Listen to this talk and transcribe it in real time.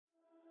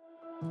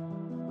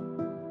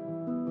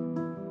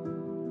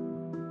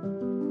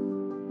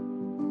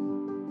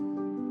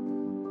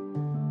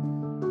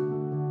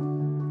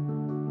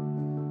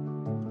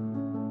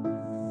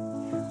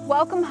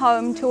Welcome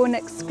home to an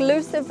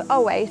exclusive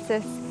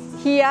oasis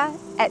here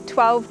at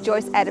 12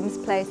 Joyce Adams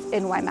Place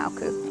in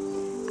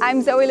Waimauku.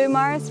 I'm Zoe-Lou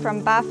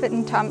from Barfoot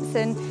and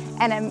Thompson,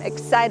 and I'm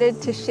excited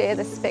to share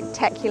this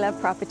spectacular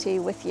property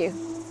with you.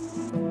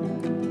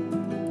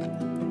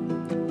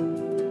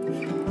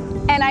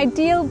 An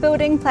ideal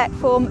building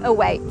platform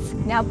awaits.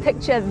 Now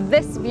picture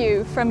this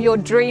view from your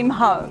dream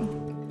home.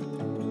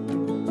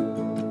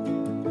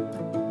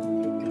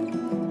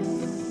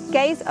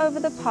 Gaze over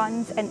the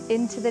ponds and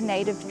into the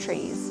native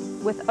trees.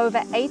 With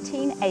over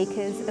 18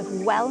 acres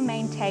of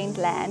well-maintained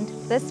land,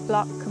 this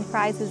block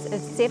comprises of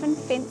 7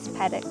 fenced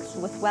paddocks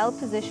with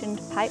well-positioned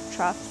pipe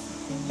troughs,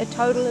 a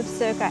total of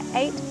circa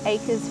 8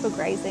 acres for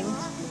grazing,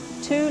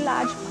 2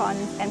 large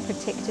ponds and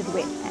protected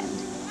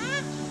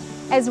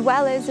wetland, as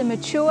well as a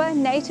mature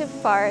native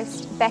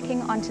forest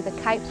backing onto the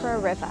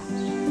Kaipara River.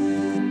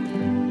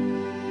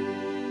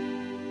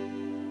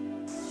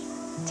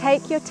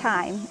 Take your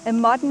time. A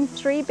modern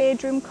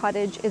 3-bedroom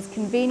cottage is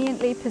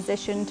conveniently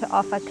positioned to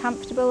offer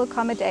comfortable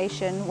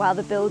accommodation while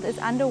the build is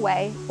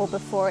underway or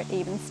before it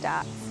even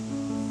starts.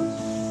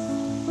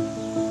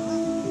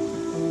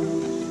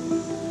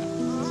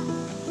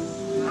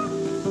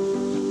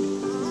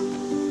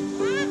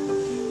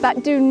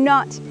 But do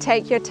not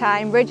take your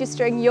time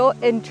registering your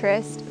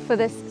interest for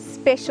this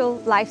special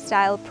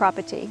lifestyle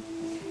property.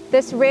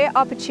 This rare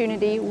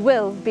opportunity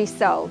will be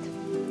sold.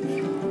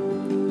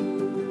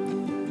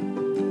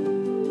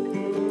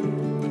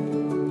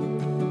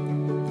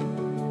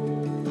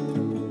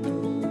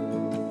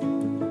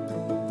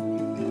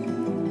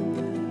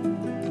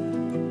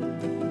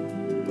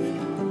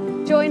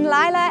 Join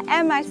Leila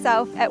and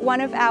myself at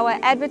one of our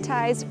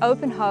advertised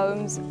open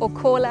homes or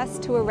call us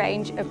to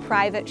arrange a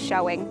private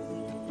showing.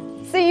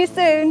 See you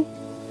soon!